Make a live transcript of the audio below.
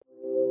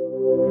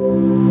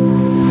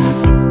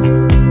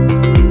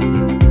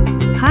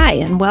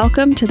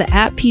welcome to the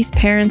At Peace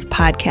Parents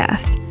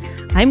podcast.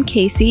 I'm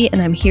Casey, and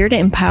I'm here to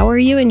empower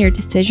you in your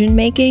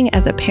decision-making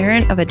as a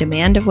parent of a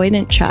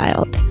demand-avoidant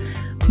child.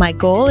 My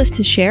goal is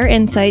to share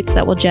insights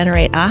that will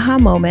generate aha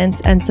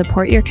moments and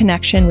support your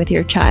connection with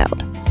your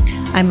child.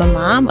 I'm a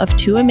mom of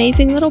two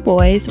amazing little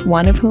boys,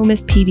 one of whom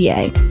is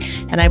PDA,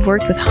 and I've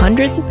worked with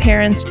hundreds of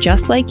parents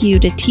just like you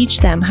to teach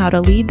them how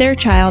to lead their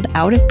child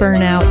out of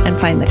burnout and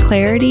find the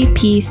clarity,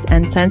 peace,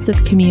 and sense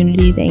of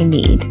community they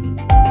need.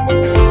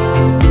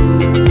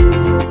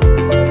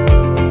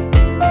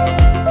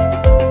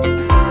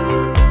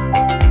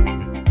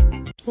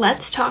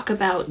 Let's talk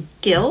about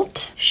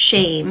guilt,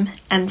 shame,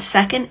 and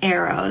second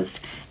arrows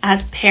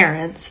as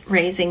parents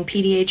raising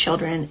PDA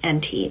children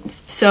and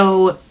teens.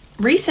 So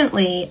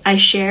recently, I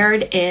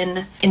shared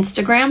in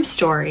Instagram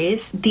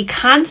stories the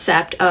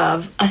concept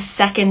of a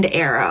second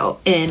arrow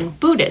in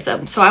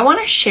Buddhism. So I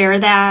want to share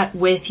that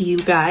with you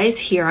guys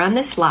here on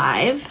this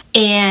live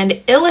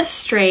and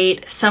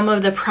illustrate some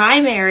of the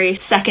primary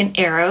second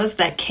arrows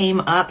that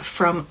came up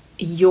from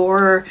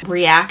your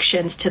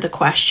reactions to the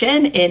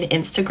question in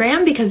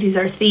Instagram, because these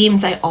are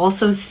themes I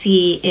also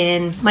see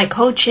in my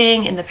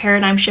coaching, in the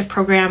Paradigm Shift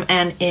program,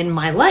 and in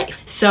my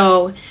life.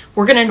 So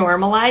we're going to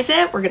normalize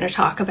it, we're going to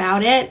talk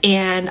about it,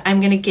 and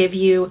I'm going to give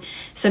you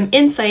some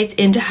insights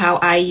into how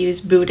I use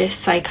Buddhist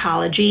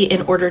psychology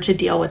in order to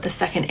deal with the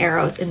second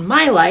arrows in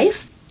my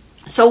life.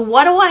 So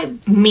what do I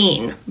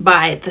mean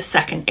by the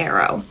second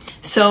arrow?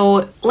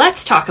 So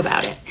let's talk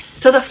about it.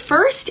 So the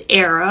first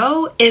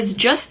arrow is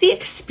just the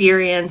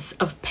experience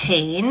of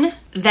pain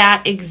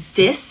that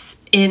exists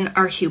in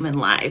our human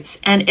lives.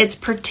 And it's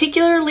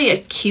particularly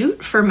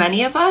acute for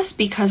many of us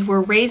because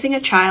we're raising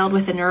a child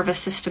with a nervous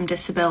system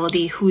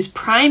disability whose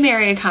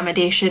primary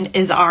accommodation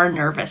is our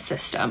nervous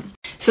system.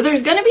 So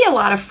there's going to be a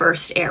lot of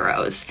first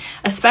arrows,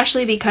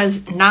 especially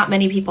because not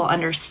many people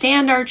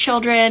understand our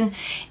children,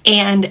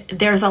 and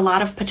there's a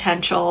lot of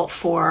potential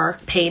for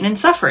pain and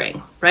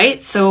suffering,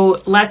 right?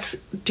 So let's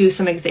do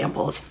some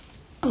examples.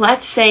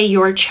 Let's say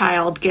your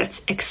child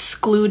gets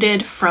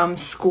excluded from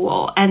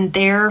school and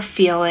they're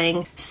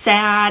feeling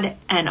sad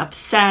and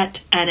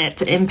upset and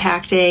it's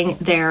impacting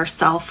their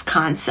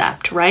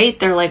self-concept, right?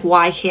 They're like,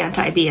 why can't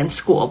I be in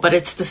school? But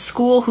it's the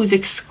school who's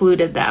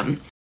excluded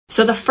them.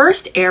 So the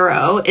first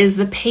arrow is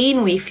the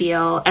pain we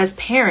feel as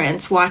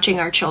parents watching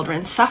our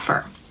children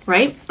suffer,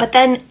 right? But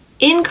then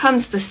in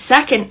comes the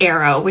second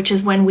arrow, which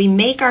is when we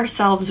make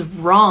ourselves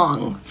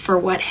wrong for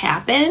what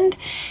happened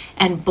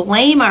and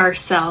blame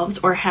ourselves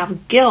or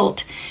have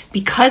guilt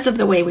because of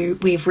the way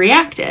we've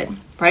reacted,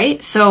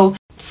 right? So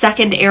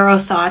second arrow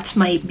thoughts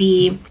might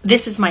be,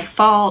 this is my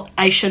fault,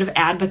 I should have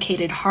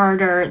advocated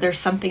harder, there's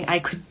something I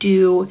could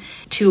do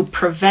to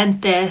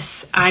prevent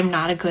this, I'm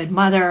not a good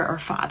mother or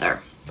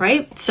father,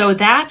 right? So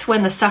that's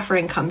when the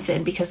suffering comes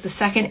in, because the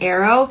second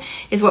arrow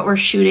is what we're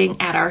shooting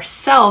at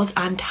ourselves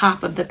on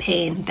top of the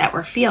pain that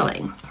we're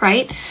feeling,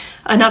 right?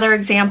 Another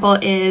example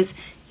is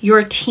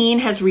your teen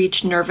has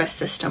reached nervous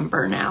system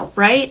burnout,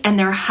 right? And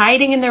they're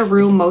hiding in their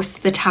room most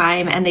of the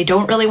time and they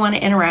don't really want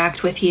to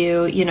interact with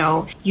you. You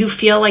know, you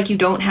feel like you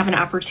don't have an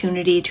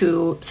opportunity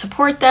to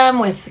support them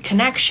with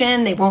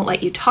connection. They won't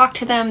let you talk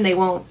to them. They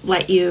won't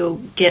let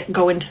you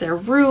go into their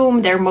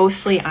room. They're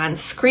mostly on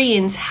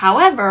screens.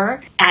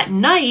 However, at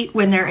night,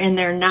 when they're in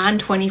their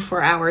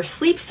non-24-hour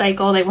sleep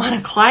cycle, they want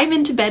to climb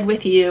into bed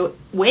with you,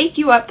 wake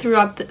you up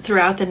throughout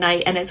the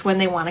night, and it's when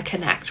they want to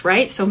connect,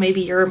 right? So maybe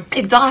you're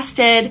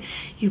exhausted,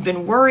 you've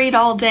been worried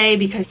all day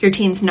because your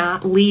teen's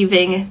not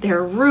leaving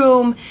their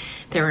room,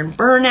 they're in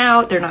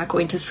burnout, they're not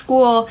going to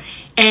school,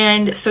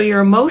 and so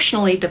you're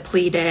emotionally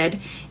depleted,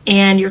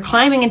 and you're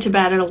climbing into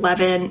bed at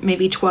 11,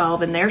 maybe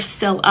 12, and they're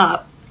still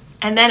up,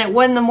 and then at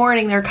 1 in the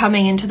morning, they're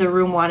coming into the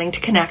room wanting to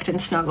connect and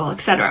snuggle,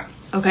 etc.,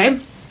 okay?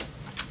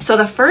 So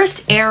the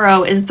first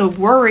arrow is the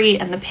worry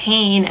and the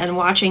pain and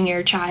watching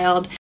your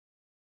child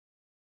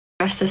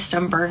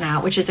system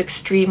burnout, which is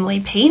extremely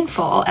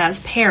painful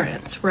as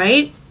parents,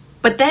 right?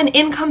 But then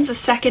in comes a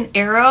second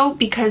arrow,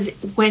 because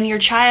when your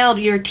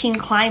teen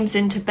climbs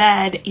into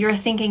bed, you're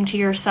thinking to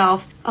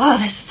yourself, oh,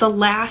 this is the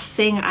last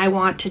thing I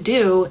want to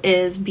do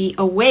is be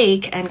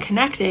awake and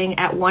connecting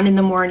at 1 in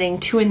the morning,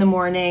 2 in the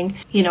morning.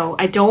 You know,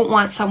 I don't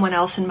want someone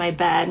else in my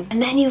bed.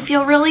 And then you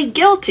feel really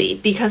guilty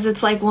because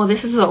it's like, well,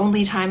 this is the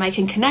only time I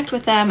can connect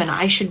with them and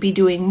I should be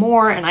doing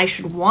more and I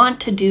should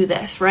want to do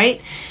this,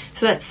 right?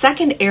 So that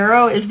second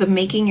arrow is the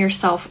making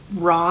yourself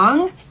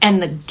wrong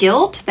and the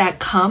guilt that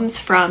comes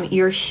from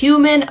your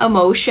human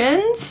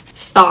emotions,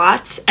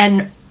 thoughts,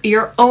 and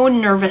your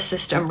own nervous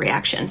system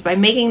reactions by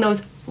making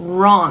those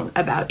wrong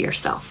about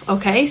yourself,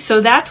 okay? So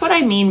that's what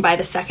I mean by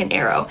the second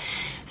arrow.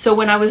 So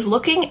when I was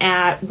looking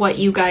at what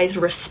you guys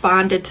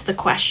responded to the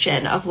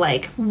question of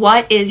like,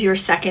 what is your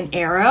second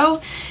arrow?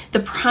 The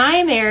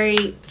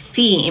primary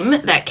theme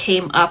that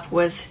came up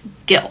was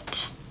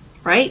guilt,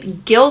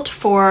 right? Guilt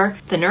for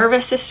the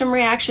nervous system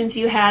reactions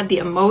you had, the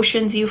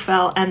emotions you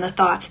felt, and the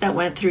thoughts that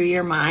went through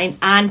your mind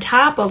on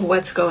top of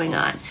what's going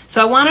on.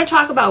 So I want to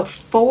talk about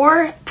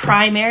 4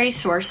 primary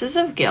sources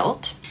of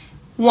guilt.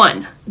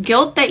 1,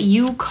 guilt that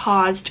you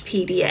caused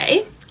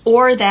PDA.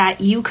 or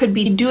that you could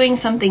be doing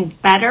something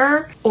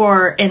better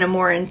or in a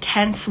more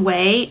intense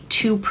way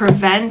to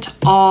prevent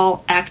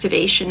all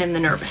activation in the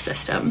nervous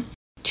system.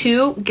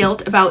 2,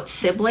 guilt about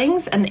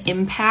siblings and the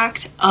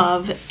impact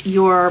of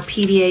your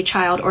PDA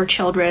child or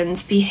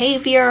children's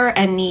behavior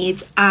and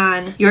needs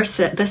on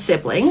the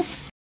siblings.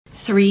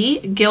 3,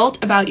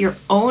 guilt about your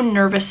own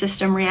nervous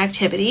system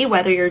reactivity,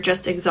 whether you're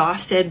just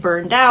exhausted,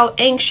 burned out,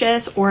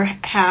 anxious, or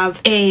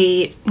have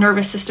a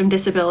nervous system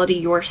disability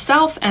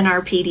yourself and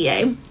are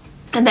PDA.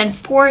 And then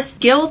 4th,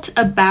 guilt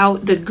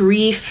about the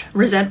grief,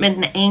 resentment,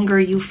 and anger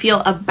you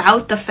feel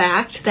about the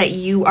fact that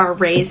you are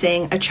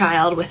raising a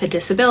child with a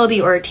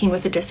disability or a teen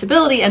with a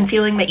disability and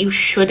feeling that you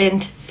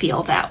shouldn't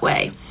feel that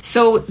way.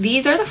 So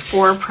these are the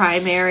 4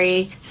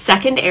 primary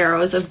second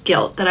arrows of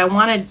guilt that I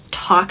want to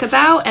talk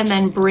about and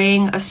then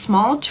bring a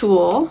small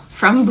tool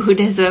from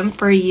Buddhism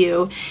for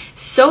you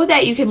so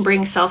that you can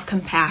bring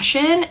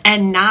self-compassion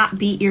and not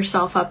beat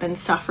yourself up and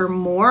suffer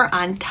more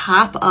on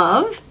top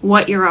of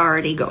what you're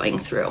already going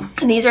through.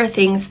 And these are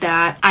things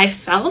that I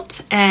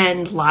felt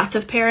and lots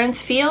of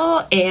parents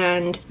feel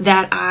and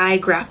that I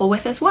grapple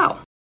with as well.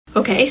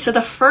 Okay, so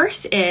the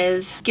first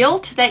is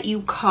guilt that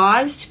you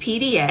caused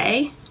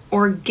PDA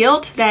or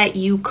guilt that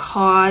you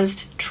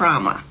caused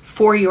trauma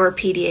for your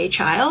PDA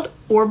child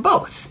or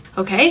both.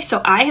 Okay,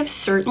 so I have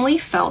certainly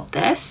felt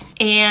this,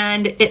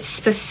 and it's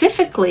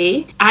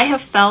specifically, I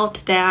have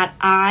felt that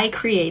I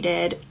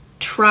created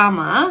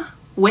trauma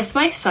with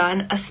my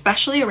son,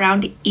 especially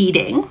around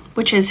eating,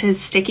 which is his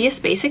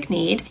stickiest basic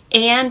need,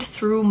 and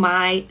through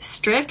my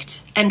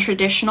strict and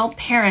traditional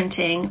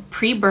parenting,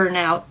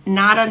 pre-burnout,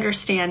 not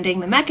understanding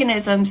the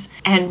mechanisms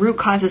and root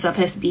causes of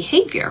his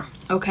behavior.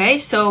 Okay,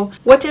 so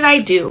what did I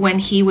do when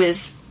he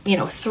was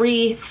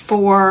 3,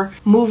 4,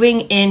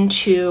 moving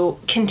into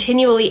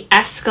continually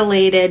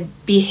escalated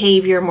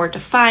behavior, more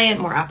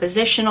defiant, more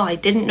oppositional? I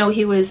didn't know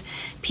he was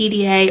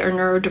PDA or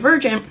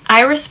neurodivergent.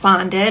 I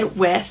responded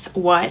with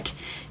what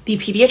the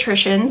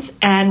pediatricians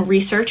and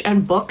research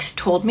and books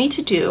told me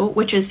to do,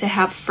 which is to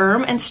have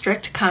firm and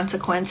strict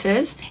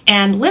consequences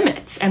and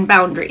limits and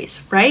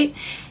boundaries, right?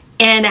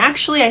 And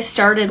actually, I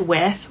started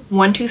with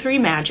 1, 2, 3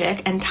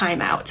 magic and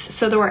timeouts.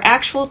 So there were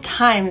actual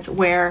times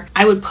where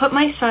I would put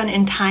my son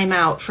in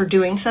timeout for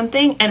doing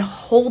something and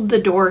hold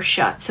the door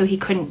shut so he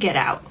couldn't get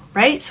out,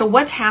 right? So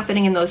what's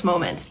happening in those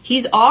moments?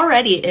 He's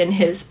already in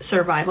his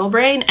survival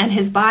brain and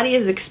his body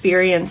is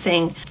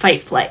experiencing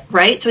fight flight,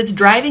 right? So it's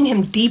driving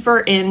him deeper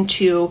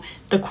into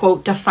the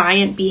quote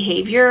defiant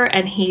behavior,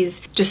 and he's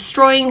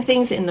destroying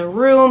things in the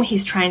room.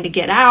 He's trying to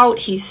get out.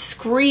 He's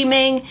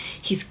screaming.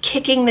 He's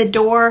kicking the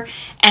door.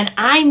 And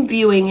I'm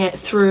viewing it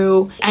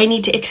through, I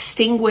need to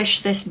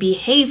extinguish this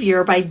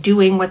behavior by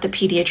doing what the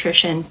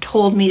pediatrician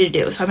told me to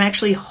do. So I'm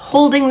actually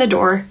holding the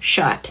door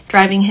shut,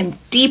 driving him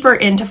deeper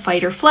into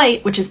fight or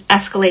flight, which is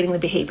escalating the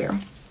behavior.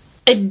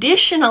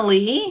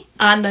 Additionally,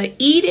 on the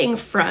eating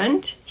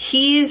front,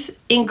 he's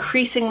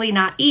increasingly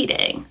not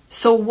eating.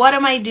 So what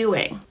am I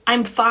doing?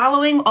 I'm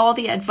following all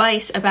the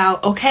advice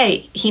about, okay,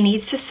 he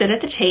needs to sit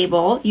at the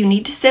table. You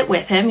need to sit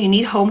with him. You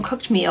need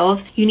home-cooked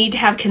meals. You need to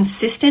have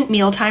consistent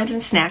meal times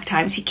and snack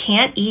times. He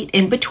can't eat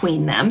in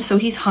between them, so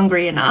he's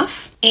hungry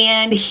enough.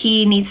 And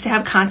he needs to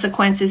have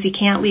consequences. He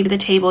can't leave the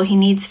table. He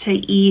needs to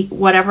eat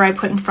whatever I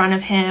put in front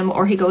of him,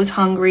 or he goes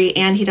hungry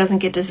and he doesn't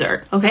get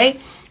dessert, okay?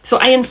 So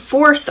I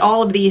enforced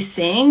all of these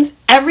things.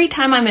 Every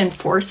time I'm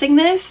enforcing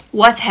this,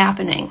 what's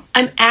happening?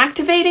 I'm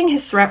activating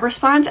his threat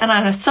response, and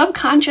on a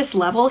subconscious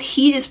level,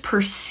 he is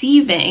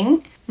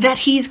perceiving that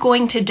he's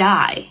going to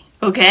die.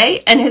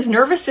 Okay? And his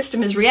nervous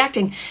system is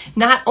reacting.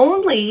 Not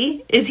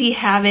only is he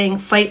having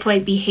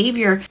fight-flight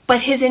behavior,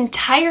 but his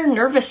entire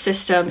nervous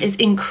system is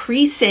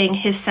increasing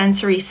his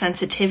sensory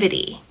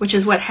sensitivity, which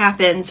is what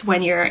happens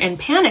when you're in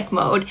panic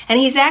mode. And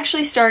he's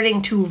actually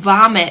starting to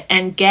vomit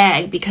and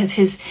gag because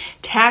his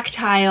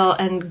tactile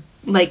and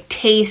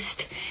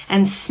taste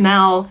and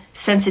smell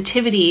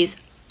sensitivities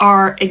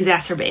are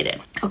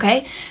exacerbated.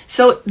 Okay?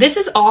 So this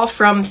is all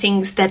from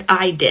things that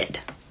I did,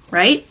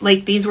 right?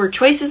 These were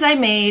choices I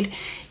made.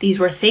 These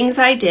were things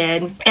I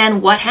did.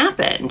 And what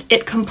happened?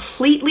 It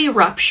completely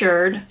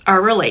ruptured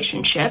our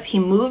relationship. He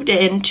moved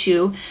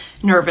into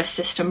nervous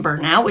system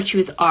burnout, which he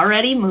was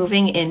already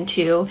moving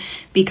into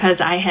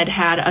because I had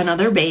had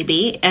another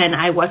baby and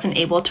I wasn't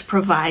able to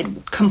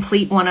provide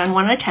complete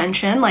one-on-one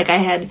attention like I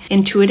had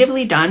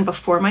intuitively done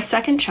before my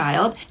second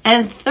child.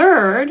 And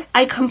third,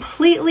 I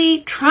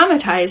completely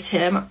traumatized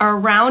him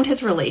around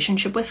his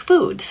relationship with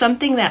food,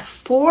 something that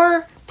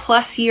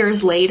 4+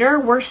 years later,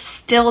 we're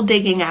still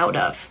digging out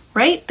of.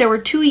 Right? There were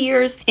 2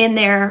 years in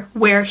there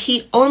where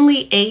he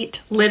only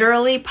ate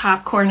literally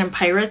popcorn and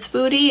Pirate's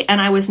booty, and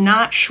I was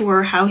not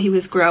sure how he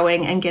was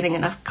growing and getting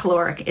enough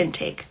caloric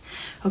intake.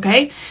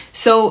 Okay?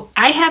 So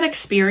I have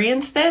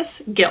experienced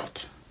this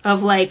guilt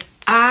of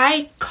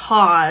I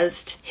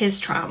caused his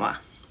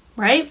trauma.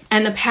 Right?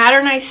 And the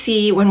pattern I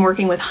see when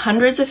working with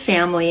hundreds of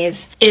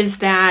families is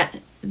that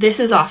this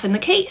is often the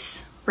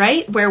case.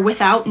 Right? Where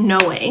without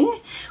knowing,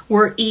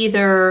 we're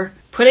either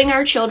putting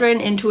our children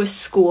into a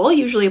school,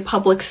 usually a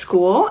public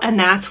school, and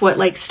that's what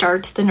like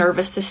starts the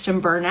nervous system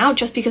burnout,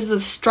 just because of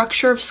the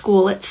structure of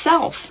school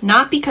itself.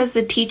 Not because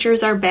the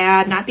teachers are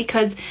bad, not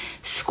because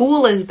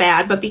school is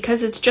bad, but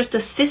because it's just a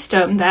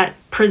system that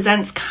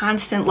presents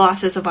constant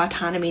losses of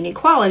autonomy and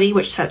equality,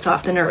 which sets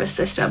off the nervous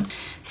system.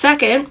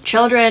 Second,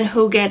 children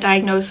who get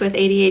diagnosed with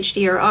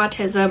ADHD or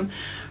autism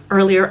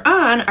earlier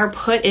on are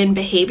put in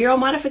behavioral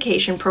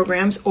modification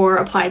programs or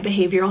applied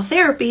behavioral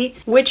therapy,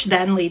 which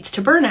then leads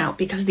to burnout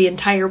because the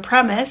entire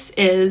premise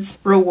is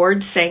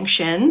reward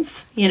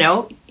sanctions.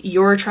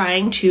 You're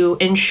trying to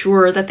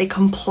ensure that they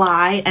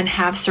comply and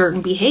have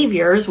certain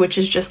behaviors, which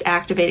is just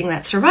activating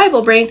that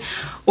survival brain,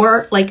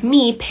 or like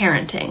me,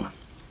 parenting,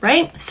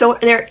 right? So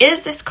there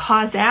is this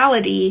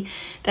causality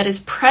that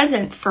is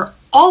present for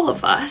all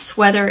of us,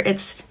 whether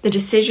it's the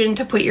decision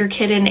to put your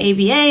kid in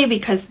ABA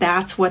because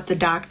that's what the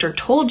doctor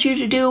told you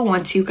to do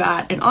once you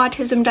got an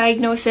autism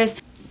diagnosis,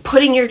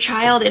 putting your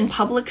child in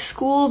public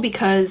school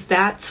because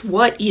that's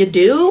what you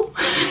do,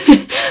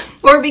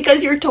 or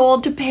because you're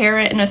told to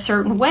parent in a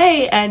certain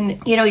way and,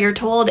 you're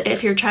told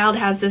if your child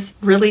has this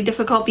really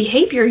difficult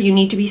behavior, you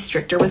need to be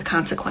stricter with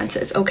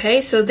consequences,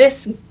 okay? So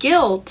this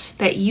guilt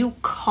that you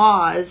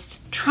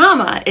caused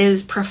trauma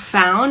is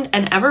profound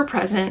and ever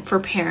present for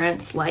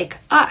parents like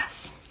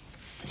us.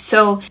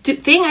 So the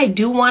thing I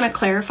do want to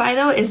clarify,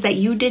 though, is that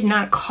you did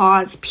not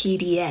cause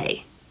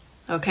PDA.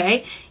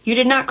 Okay? You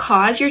did not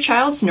cause your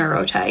child's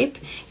neurotype.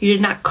 You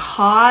did not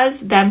cause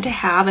them to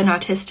have an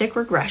autistic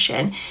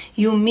regression.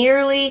 You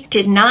merely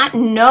did not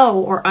know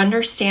or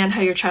understand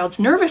how your child's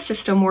nervous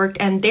system worked,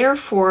 and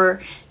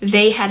therefore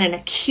they had an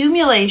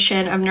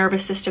accumulation of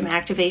nervous system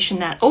activation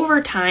that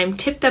over time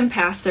tipped them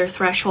past their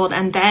threshold,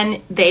 and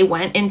then they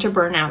went into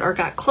burnout or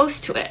got close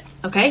to it.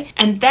 Okay?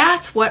 And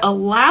that's what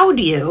allowed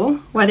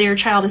you, whether your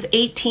child is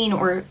 18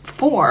 or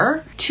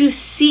 4, to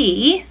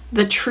see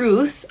the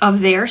truth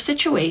of their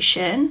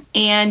situation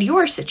and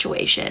your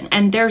situation.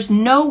 And there's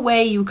no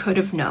way you could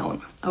have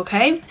known.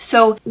 Okay?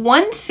 So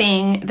one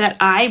thing that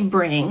I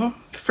bring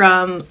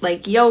from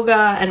like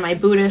yoga and my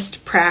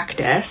Buddhist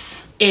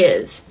practice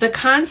is the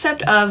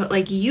concept of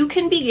like you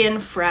can begin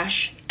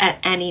fresh at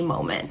any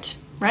moment.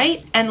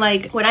 Right? And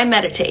like when I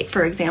meditate,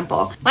 for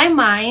example, my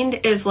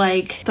mind is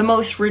like the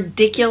most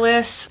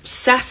ridiculous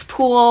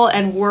cesspool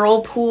and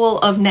whirlpool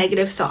of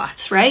negative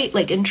thoughts, right?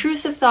 Like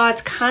intrusive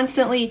thoughts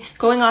constantly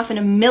going off in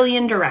a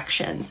million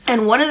directions.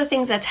 And one of the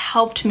things that's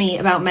helped me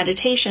about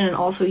meditation and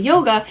also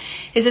yoga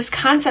is this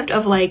concept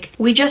of like,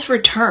 we just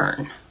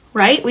return,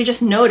 right? We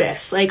just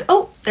notice like,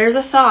 oh, there's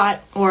a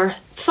thought or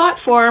thought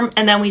form,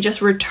 and then we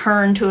just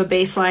return to a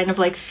baseline of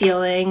like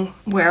feeling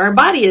where our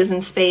body is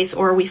in space,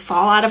 or we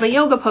fall out of a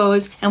yoga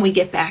pose and we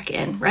get back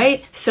in,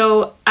 right?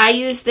 So I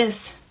use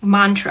this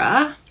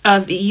mantra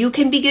of you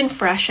can begin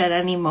fresh at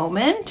any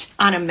moment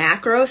on a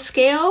macro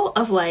scale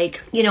of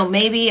like,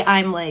 maybe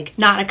I'm like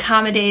not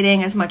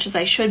accommodating as much as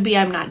I should be.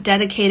 I'm not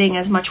dedicating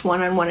as much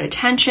one-on-one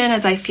attention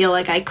as I feel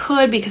like I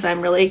could because I'm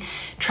really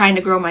trying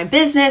to grow my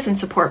business and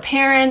support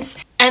parents.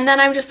 And then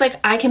I'm just like,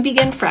 I can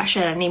begin fresh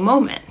at any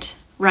moment.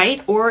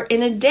 Right? Or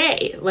in a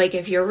day, like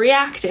if you're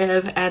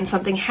reactive and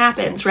something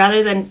happens,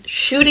 rather than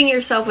shooting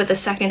yourself with a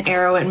second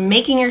arrow and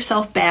making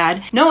yourself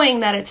bad,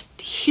 knowing that it's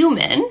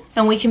human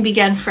and we can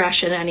begin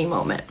fresh at any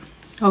moment.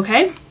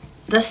 Okay?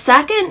 The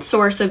second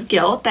source of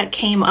guilt that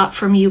came up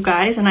from you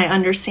guys, and I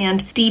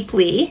understand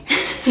deeply,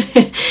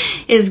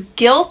 is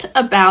guilt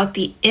about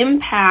the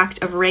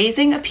impact of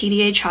raising a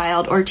PDA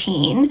child or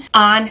teen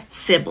on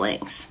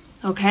siblings.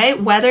 Okay,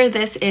 whether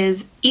this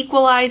is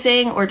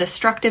equalizing or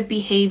destructive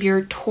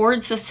behavior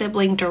towards the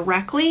sibling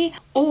directly,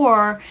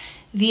 or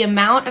the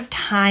amount of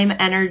time,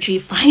 energy,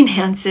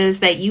 finances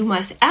that you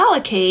must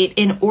allocate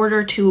in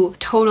order to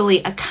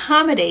totally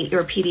accommodate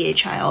your PDA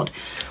child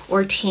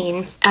or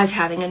teen as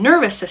having a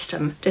nervous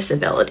system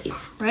disability,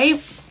 right?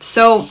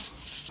 So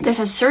this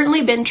has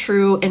certainly been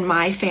true in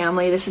my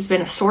family. This has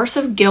been a source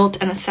of guilt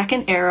and a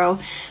second arrow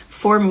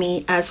for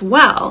me as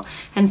well.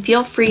 And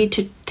feel free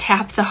to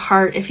tap the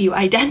heart if you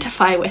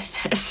identify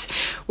with this,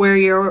 where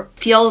you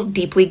feel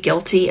deeply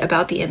guilty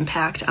about the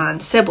impact on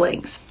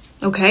siblings.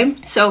 Okay,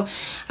 so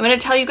I'm going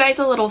to tell you guys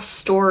a little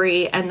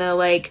story and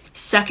the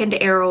second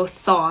arrow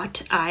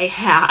thought I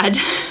had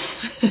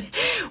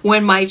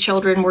when my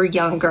children were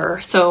younger.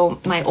 So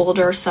my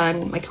older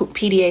son, my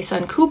PDA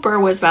son Cooper,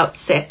 was about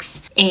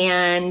 6.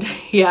 And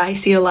yeah, I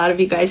see a lot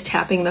of you guys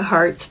tapping the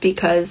hearts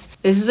because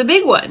this is a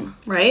big one,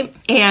 right?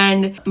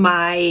 And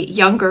my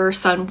younger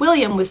son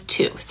William was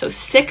 2. So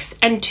 6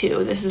 and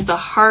 2. This is the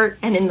heart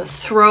and in the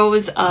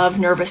throes of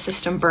nervous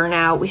system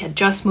burnout. We had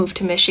just moved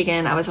to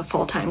Michigan. I was a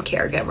full-time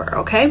caregiver,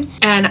 okay?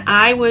 And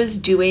I was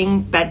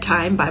doing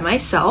bedtime by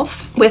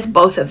myself with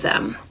both of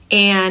them.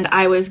 And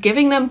I was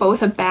giving them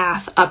both a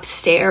bath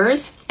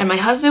upstairs, and my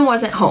husband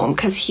wasn't home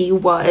because he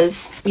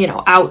was,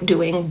 out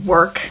doing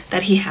work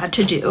that he had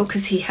to do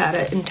because he had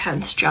an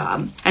intense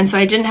job. And so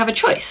I didn't have a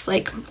choice.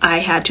 I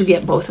had to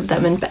get both of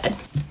them in bed,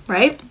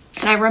 right?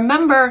 And I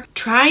remember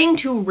trying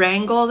to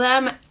wrangle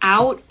them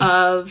out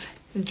of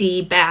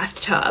the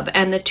bathtub,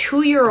 and the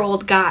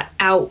 2-year-old got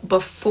out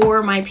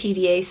before my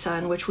PDA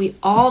son, which we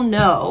all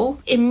know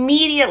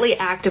immediately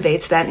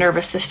activates that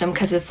nervous system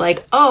because it's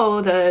like,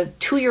 oh, the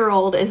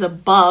 2-year-old is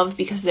above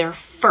because they're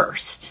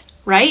first.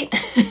 Right?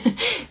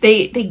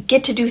 they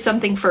get to do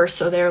something first,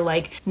 so they're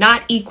like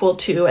not equal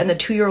to, and the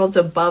 2-year-old's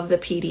above the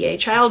PDA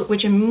child,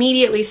 which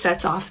immediately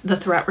sets off the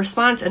threat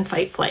response and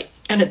fight flight.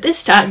 And at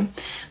this time,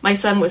 my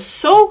son was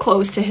so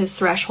close to his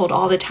threshold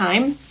all the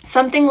time,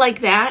 something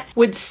like that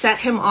would set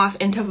him off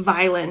into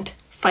violent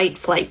fight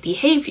flight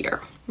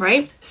behavior.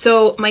 Right?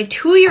 So my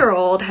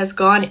 2-year-old has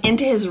gone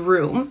into his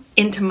room,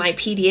 into my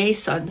PDA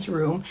son's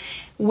room,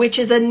 which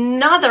is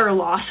another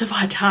loss of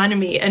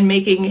autonomy and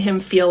making him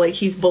feel like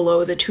he's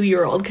below the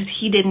 2-year-old because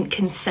he didn't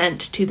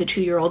consent to the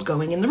 2-year-old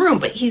going in the room.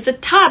 But he's a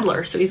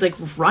toddler, so he's like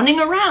running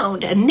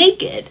around and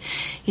naked,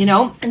 you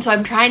know? And so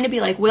I'm trying to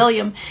be like,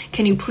 William,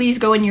 can you please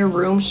go in your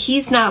room?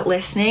 He's not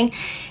listening.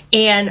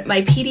 And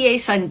my PDA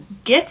son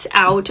gets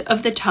out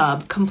of the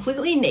tub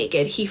completely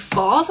naked. He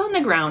falls on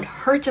the ground,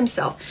 hurts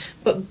himself,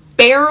 but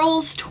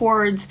barrels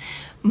towards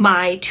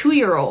my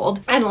 2-year-old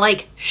and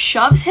like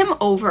shoves him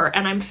over,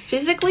 and I'm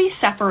physically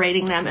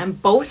separating them,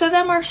 and both of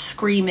them are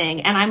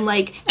screaming, and I'm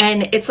like,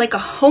 and it's like a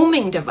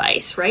homing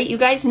device, right? You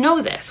guys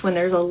know this. When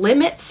there's a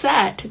limit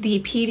set,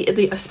 the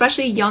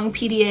especially young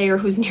PDA or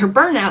who's near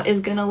burnout is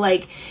gonna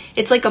like,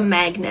 it's like a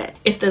magnet.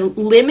 If the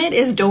limit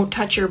is don't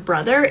touch your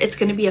brother, it's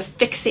gonna be a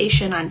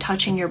fixation on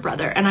touching your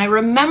brother. And I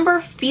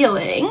remember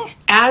feeling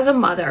as a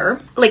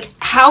mother, like,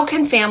 how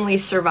can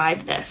families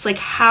survive this? Like,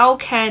 how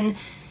can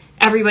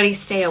everybody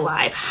stay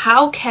alive?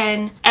 How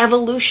can,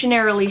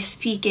 evolutionarily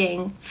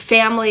speaking,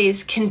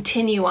 families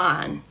continue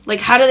on? Like,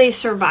 how do they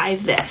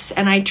survive this?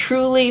 And I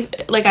truly,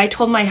 like, I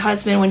told my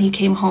husband when he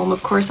came home,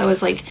 of course, I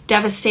was like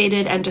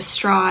devastated and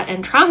distraught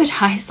and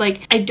traumatized.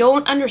 Like, I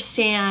don't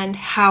understand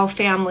how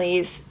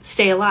families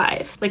stay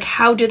alive. Like,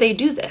 how do they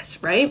do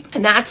this, right?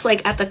 And that's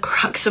like at the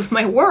crux of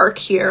my work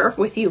here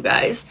with you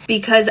guys,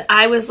 because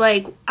I was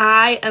like,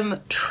 I am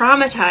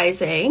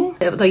traumatizing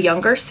the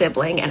younger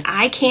sibling and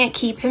I can't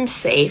keep him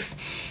safe.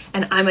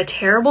 And I'm a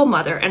terrible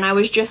mother. And I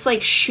was just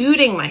like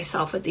shooting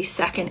myself with these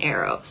second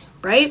arrows,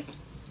 right?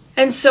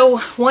 And so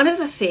one of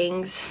the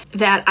things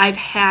that I've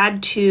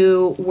had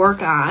to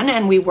work on,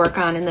 and we work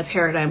on in the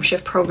Paradigm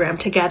Shift program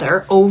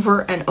together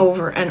over and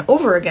over and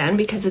over again,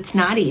 because it's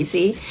not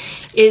easy,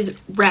 is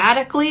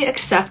radically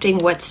accepting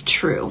what's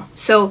true.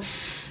 So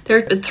there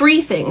are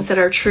 3 things that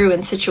are true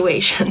in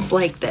situations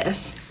like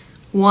this.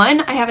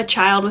 1, I have a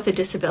child with a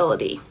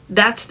disability.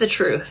 That's the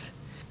truth.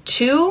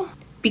 2,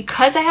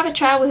 because I have a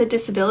child with a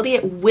disability,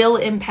 it will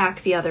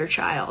impact the other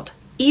child.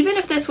 Even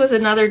if this was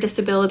another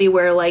disability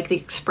where like the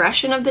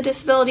expression of the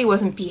disability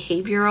wasn't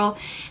behavioral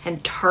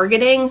and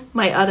targeting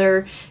my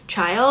other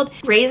child,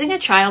 raising a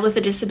child with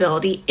a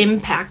disability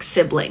impacts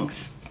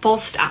siblings. Full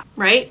stop,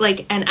 right?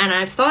 Like, and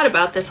I've thought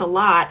about this a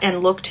lot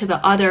and looked to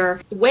the other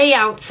way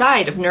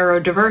outside of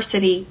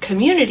neurodiversity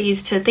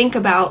communities to think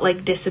about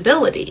like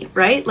disability,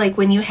 right? Like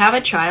when you have a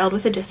child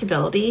with a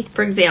disability,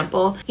 for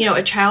example, you know,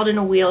 a child in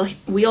a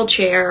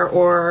wheelchair,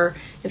 or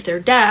if they're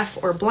deaf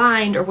or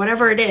blind or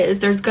whatever it is,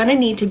 there's going to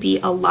need to be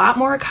a lot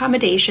more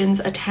accommodations,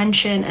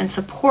 attention, and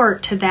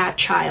support to that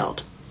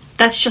child.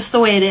 That's just the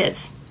way it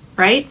is,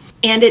 right?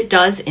 And it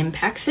does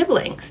impact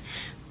siblings.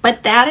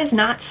 But that is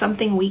not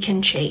something we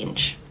can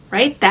change,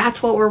 right?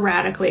 That's what we're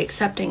radically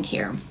accepting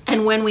here.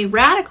 And when we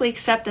radically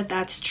accept that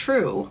that's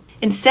true,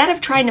 instead of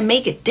trying to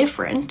make it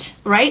different,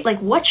 right? Like,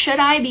 what should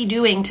I be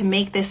doing to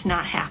make this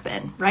not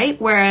happen, right?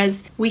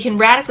 Whereas we can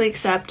radically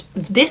accept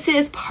this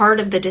is part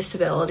of the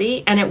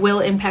disability and it will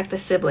impact the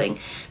sibling.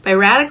 By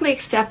radically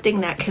accepting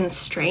that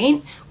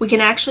constraint, we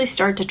can actually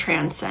start to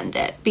transcend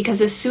it.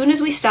 Because as soon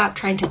as we stop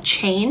trying to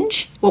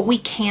change what we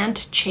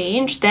can't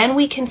change, then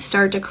we can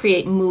start to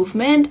create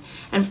movement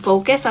and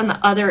focus on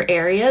the other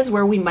areas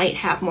where we might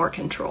have more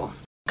control.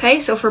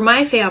 Okay, so for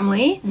my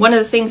family, one of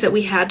the things that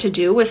we had to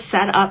do was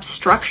set up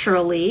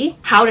structurally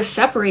how to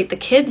separate the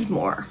kids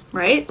more,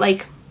 right?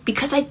 Like,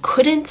 because I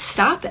couldn't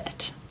stop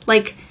it.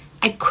 Like,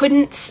 I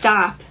couldn't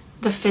stop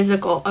the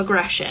physical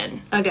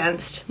aggression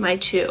against my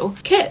 2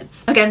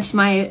 kids, against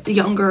my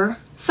younger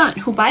son,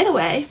 who, by the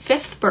way,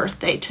 5th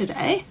birthday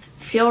today.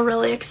 Feel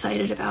really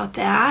excited about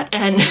that.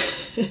 And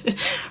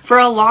for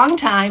a long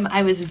time,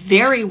 I was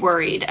very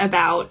worried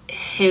about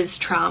his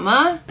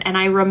trauma. And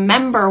I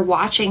remember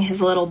watching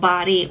his little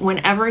body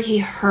whenever he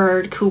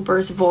heard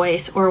Cooper's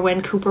voice, or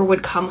when Cooper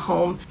would come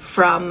home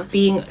from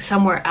being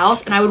somewhere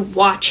else, and I would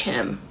watch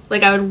him.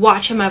 Like, I would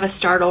watch him have a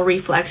startle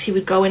reflex. He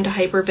would go into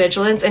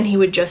hypervigilance and he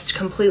would just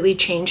completely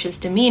change his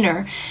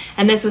demeanor.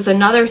 And this was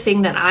another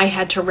thing that I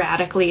had to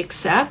radically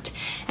accept.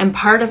 And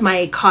part of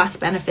my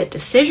cost-benefit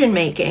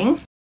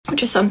decision-making,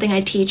 which is something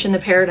I teach in the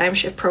Paradigm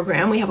Shift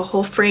program. We have a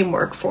whole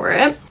framework for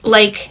it.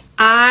 Like,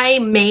 I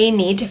may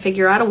need to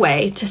figure out a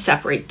way to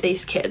separate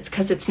these kids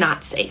because it's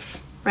not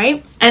safe,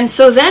 right? And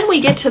so then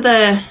we get to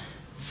the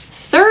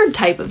 3rd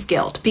type of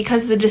guilt,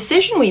 because the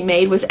decision we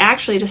made was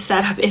actually to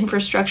set up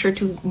infrastructure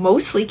to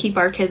mostly keep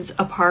our kids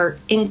apart,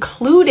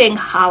 including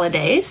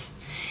holidays,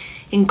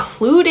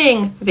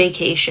 including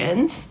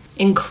vacations,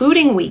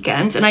 including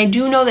weekends. And I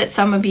do know that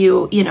some of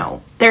you,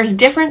 there's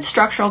different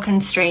structural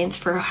constraints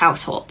for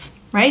households,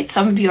 right?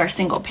 Some of you are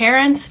single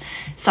parents.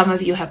 Some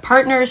of you have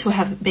partners who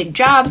have big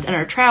jobs and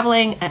are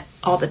traveling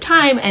all the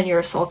time, and you're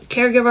a sole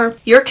caregiver.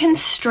 Your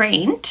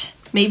constraint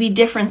may be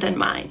different than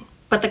mine,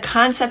 but the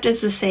concept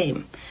is the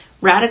same.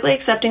 Radically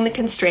accepting the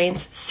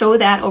constraints so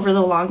that over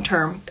the long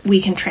term,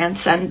 we can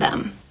transcend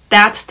them.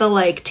 That's the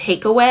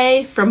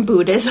takeaway from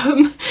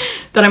Buddhism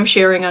that I'm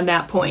sharing on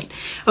that point.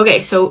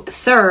 Okay, so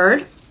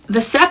third,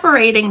 the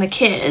separating the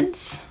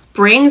kids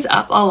brings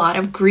up a lot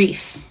of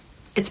grief.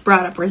 It's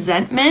brought up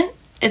resentment,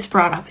 it's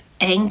brought up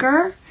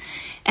anger,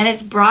 and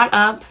it's brought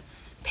up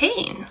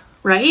pain,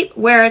 right?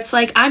 Where it's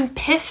I'm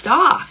pissed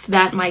off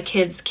that my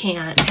kids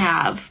can't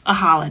have a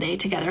holiday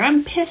together.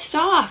 I'm pissed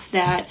off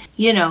that,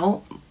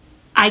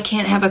 I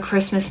can't have a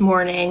Christmas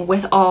morning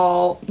with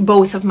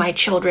both of my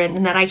children,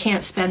 and that I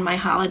can't spend my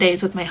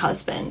holidays with my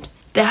husband.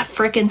 That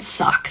frickin'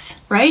 sucks,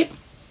 right?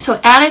 So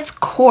at its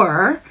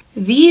core,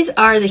 these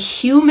are the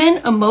human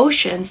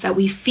emotions that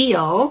we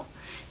feel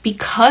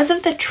because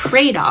of the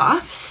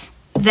trade-offs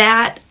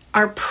that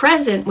are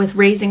present with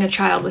raising a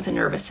child with a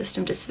nervous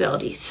system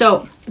disability.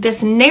 So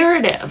this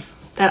narrative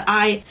that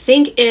I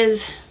think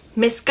is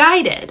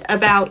misguided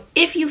about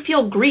if you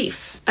feel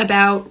grief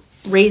about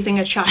raising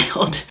a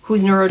child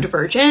who's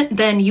neurodivergent,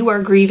 then you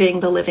are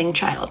grieving the living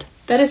child.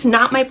 That is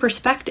not my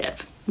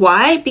perspective.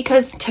 Why?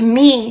 Because to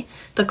me,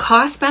 the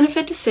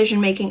cost-benefit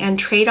decision-making and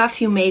trade-offs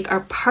you make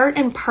are part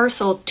and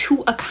parcel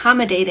to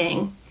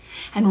accommodating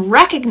and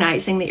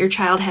recognizing that your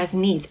child has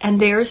needs. And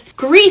there's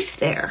grief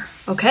there.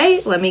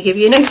 Okay? Let me give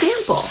you an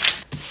example.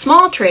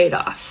 Small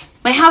trade-offs.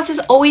 My house is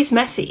always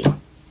messy.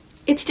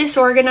 It's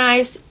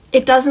disorganized.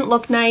 It doesn't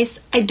look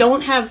nice. I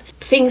don't have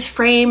things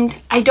framed.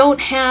 I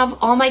don't have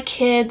all my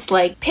kids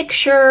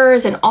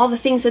pictures and all the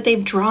things that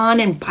they've drawn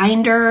in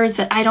binders.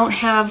 That I don't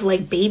have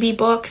baby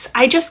books.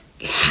 I just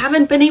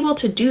haven't been able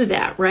to do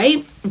that,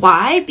 right?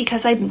 Why?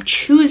 Because I'm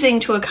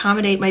choosing to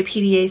accommodate my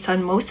PDA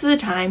son most of the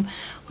time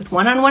with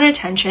one-on-one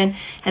attention,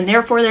 and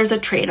therefore there's a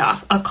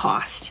trade-off, a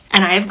cost.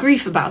 And I have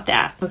grief about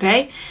that,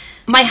 okay?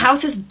 My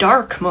house is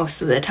dark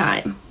most of the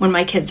time when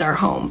my kids are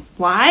home.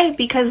 Why?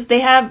 Because they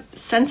have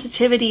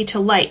sensitivity to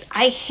light.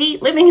 I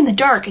hate living in the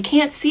dark. I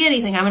can't see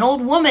anything. I'm an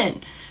old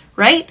woman,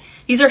 right?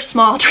 These are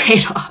small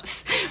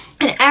trade-offs.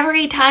 And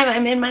every time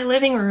I'm in my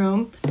living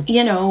room,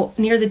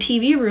 near the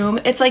TV room,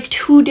 it's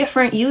 2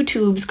 different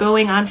YouTubes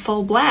going on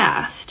full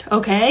blast,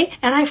 okay?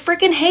 And I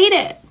freaking hate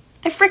it.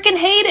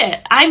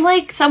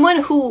 I'm someone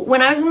who,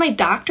 when I was in my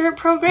doctorate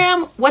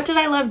program, what did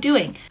I love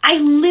doing? I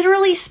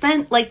literally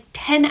spent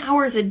 10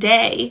 hours a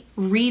day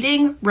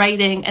reading,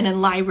 writing, and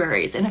in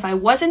libraries. And if I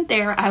wasn't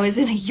there, I was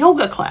in a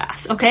yoga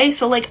class, okay?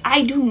 So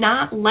I do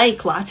not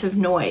like lots of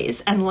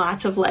noise and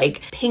lots of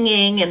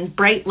pinging and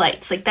bright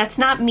lights. That's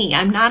not me.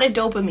 I'm not a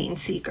dopamine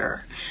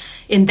seeker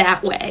in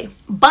that way.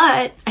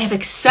 But I have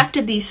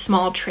accepted these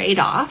small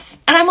trade-offs,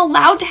 and I'm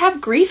allowed to have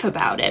grief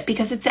about it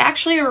because it's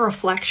actually a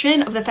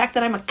reflection of the fact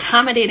that I'm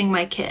accommodating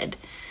my kid.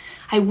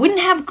 I wouldn't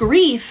have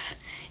grief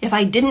if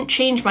I didn't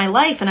change my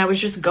life and I was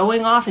just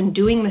going off and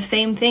doing the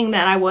same thing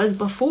that I was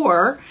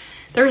before.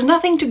 There's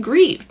nothing to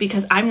grieve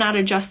because I'm not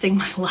adjusting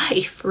my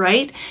life,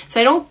 right?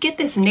 So I don't get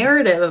this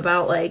narrative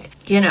about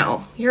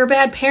you're a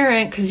bad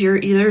parent because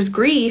there's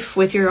grief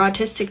with your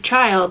autistic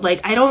child.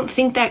 I don't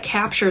think that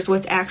captures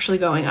what's actually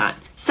going on.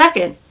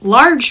 Second,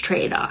 large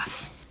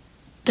trade-offs.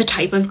 The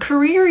type of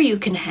career you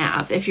can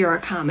have if you're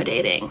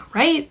accommodating,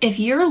 right? If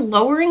you're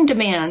lowering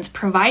demands,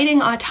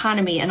 providing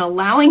autonomy, and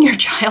allowing your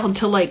child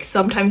to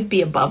sometimes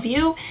be above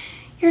you,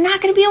 you're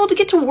not going to be able to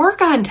get to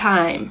work on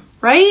time,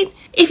 right?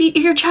 If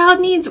your child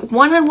needs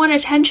one-on-one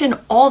attention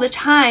all the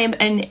time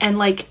and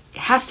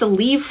has to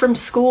leave from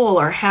school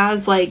or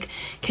has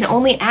can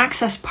only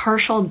access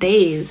partial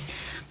days,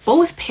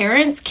 both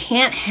parents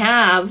can't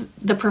have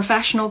the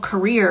professional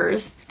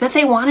careers that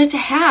they wanted to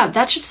have.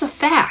 That's just a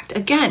fact.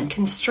 Again,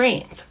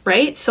 constraints,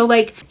 right? So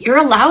you're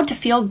allowed to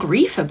feel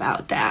grief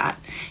about that.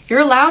 You're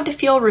allowed to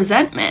feel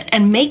resentment,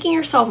 and making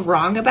yourself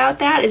wrong about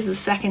that is the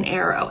second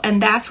arrow.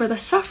 And that's where the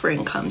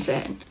suffering comes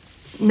in.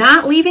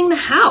 Not leaving the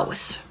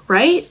house,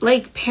 right?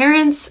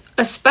 Parents,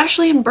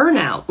 especially in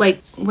burnout,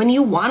 when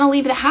you want to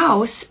leave the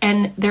house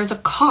and there's a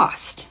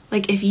cost.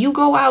 If you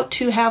go out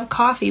to have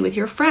coffee with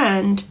your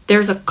friend,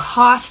 there's a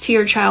cost to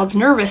your child's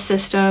nervous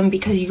system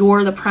because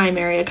you're the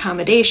primary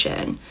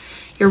accommodation.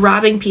 You're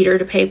robbing Peter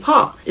to pay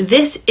Paul.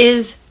 This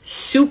is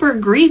super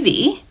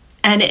grievy,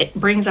 and it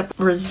brings up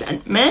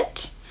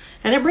resentment,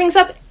 and it brings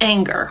up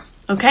anger,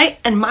 okay?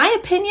 In my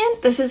opinion,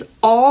 this is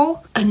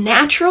all a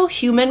natural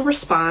human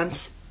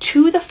response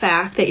to the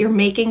fact that you're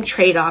making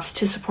trade-offs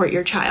to support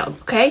your child,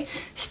 okay?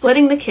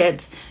 Splitting the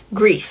kids,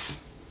 grief.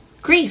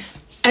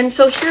 And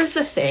so here's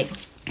the thing.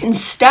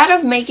 Instead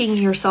of making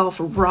yourself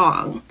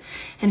wrong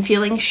and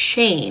feeling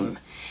shame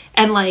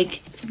and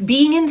like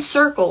being in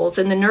circles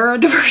in the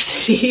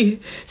neurodiversity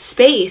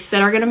space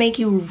that are going to make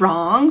you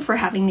wrong for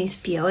having these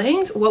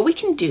feelings, what we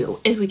can do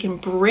is we can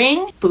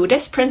bring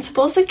Buddhist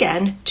principles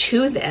again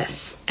to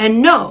this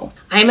and know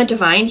I'm a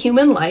divine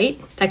human light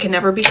that can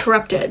never be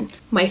corrupted.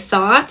 My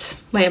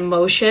thoughts, my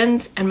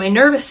emotions, and my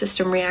nervous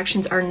system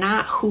reactions are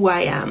not who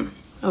I am.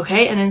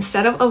 Okay, and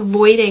instead of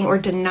avoiding or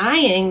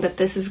denying that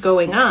this is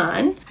going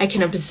on, I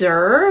can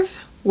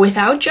observe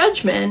without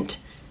judgment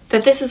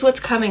that this is what's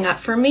coming up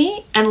for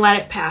me and let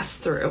it pass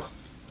through.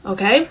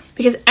 Okay?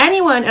 Because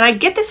anyone, and I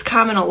get this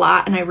comment a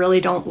lot and I really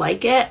don't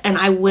like it, and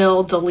I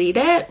will delete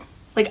it.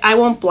 Like, I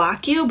won't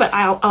block you, but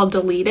I'll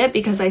delete it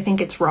because I think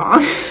it's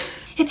wrong.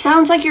 It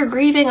sounds like you're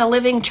grieving a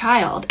living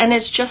child, and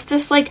it's just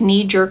this like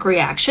knee-jerk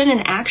reaction.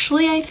 And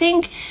actually, I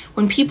think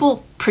when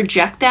people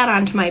project that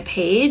onto my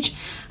page,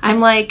 I'm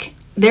like,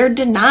 they're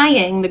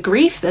denying the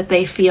grief that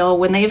they feel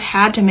when they've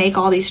had to make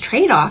all these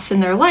trade-offs in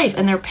their life,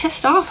 and they're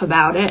pissed off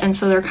about it, and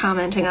so they're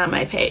commenting on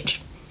my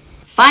page.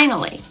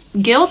 Finally,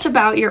 guilt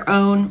about your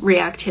own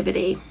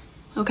reactivity.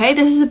 Okay,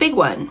 this is a big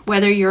one.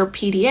 Whether you're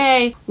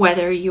PDA,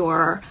 whether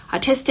you're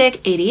autistic,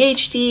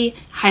 ADHD,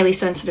 highly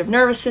sensitive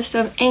nervous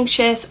system,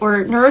 anxious,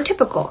 or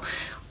neurotypical.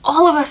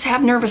 All of us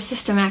have nervous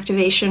system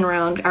activation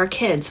around our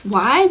kids.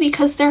 Why?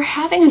 Because they're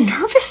having a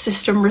nervous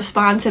system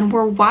response, and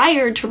we're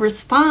wired to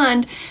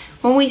respond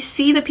when we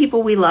see the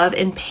people we love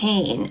in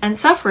pain and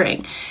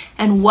suffering.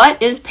 And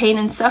what is pain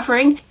and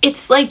suffering?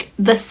 It's like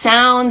the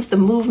sounds, the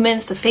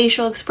movements, the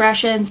facial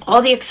expressions,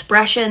 all the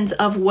expressions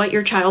of what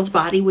your child's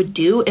body would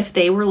do if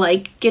they were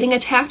like getting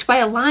attacked by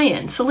a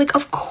lion. So like,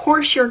 of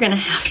course you're going to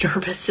have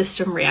nervous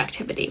system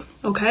reactivity.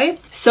 Okay?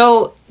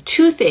 So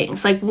two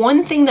things. Like,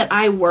 one thing that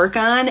I work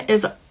on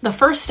is the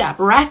first step,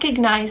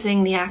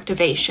 recognizing the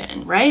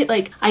activation, right?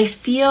 Like, I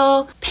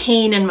feel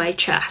pain in my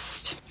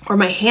chest, or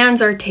my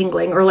hands are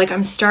tingling, or like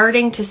I'm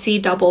starting to see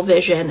double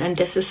vision and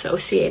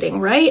disassociating,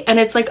 right? And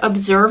it's like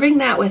observing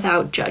that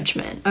without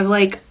judgment of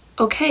like,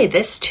 okay,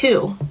 this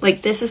too,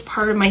 like this is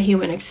part of my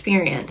human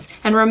experience.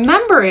 And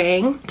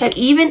remembering that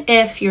even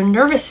if your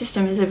nervous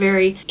system is a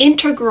very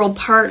integral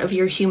part of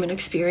your human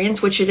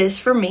experience, which it is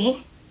for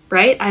me,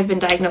 right? I've been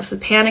diagnosed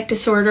with panic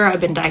disorder. I've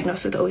been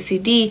diagnosed with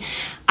OCD.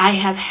 I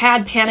have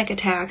had panic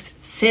attacks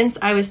since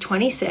I was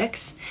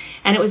 26,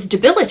 and it was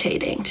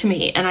debilitating to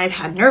me. And I've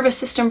had nervous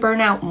system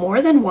burnout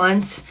more than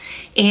once,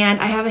 and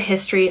I have a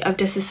history of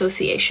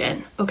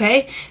disassociation,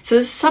 okay? So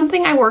this is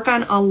something I work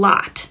on a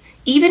lot.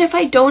 Even if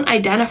I don't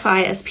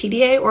identify as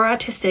PDA or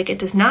autistic, it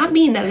does not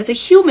mean that as a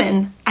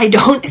human, I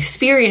don't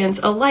experience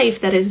a life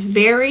that is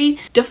very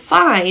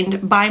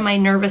defined by my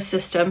nervous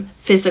system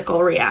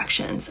physical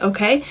reactions,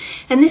 okay?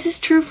 And this is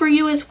true for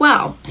you as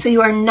well. So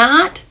you are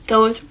not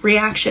those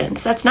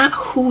reactions. That's not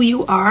who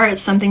you are.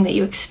 It's something that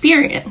you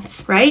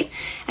experience, right?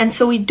 And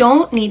so we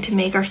don't need to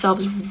make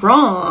ourselves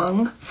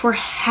wrong for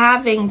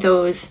having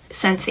those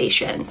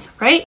sensations,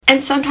 right?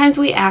 And sometimes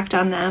we act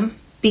on them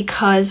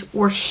because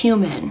we're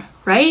human,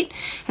 right?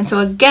 And so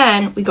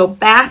again, we go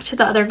back to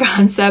the other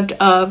concept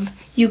of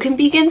you can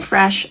begin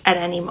fresh at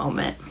any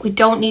moment. We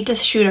don't need to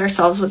shoot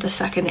ourselves with a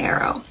second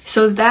arrow.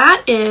 So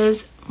that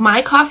is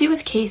my coffee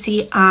with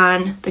Casey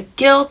on the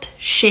guilt,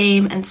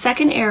 shame, and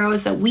second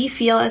arrows that we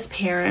feel as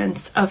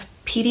parents of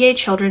PDA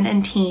children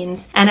and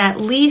teens. And at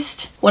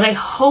least what I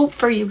hope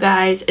for you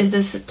guys is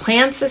this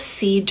plants a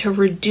seed to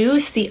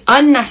reduce the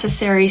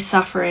unnecessary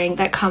suffering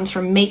that comes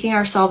from making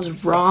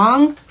ourselves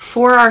wrong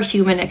for our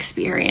human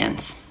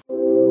experience.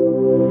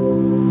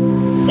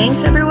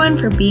 Thanks everyone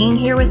for being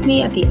here with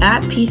me at the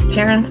At Peace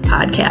Parents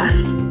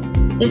podcast.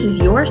 This is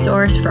your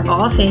source for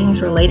all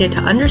things related to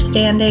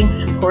understanding,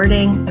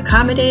 supporting,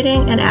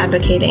 accommodating, and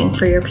advocating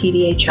for your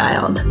PDA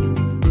child.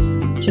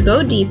 To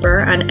go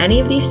deeper on any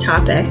of these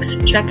topics,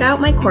 check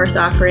out my course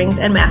offerings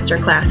and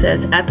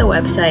masterclasses at the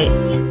website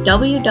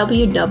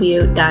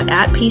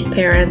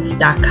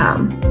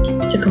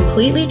www.atpeaceparents.com. To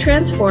completely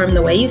transform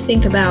the way you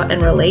think about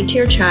and relate to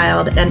your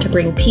child and to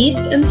bring peace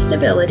and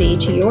stability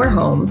to your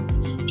home,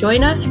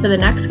 join us for the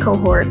next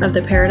cohort of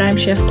the Paradigm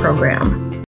Shift program.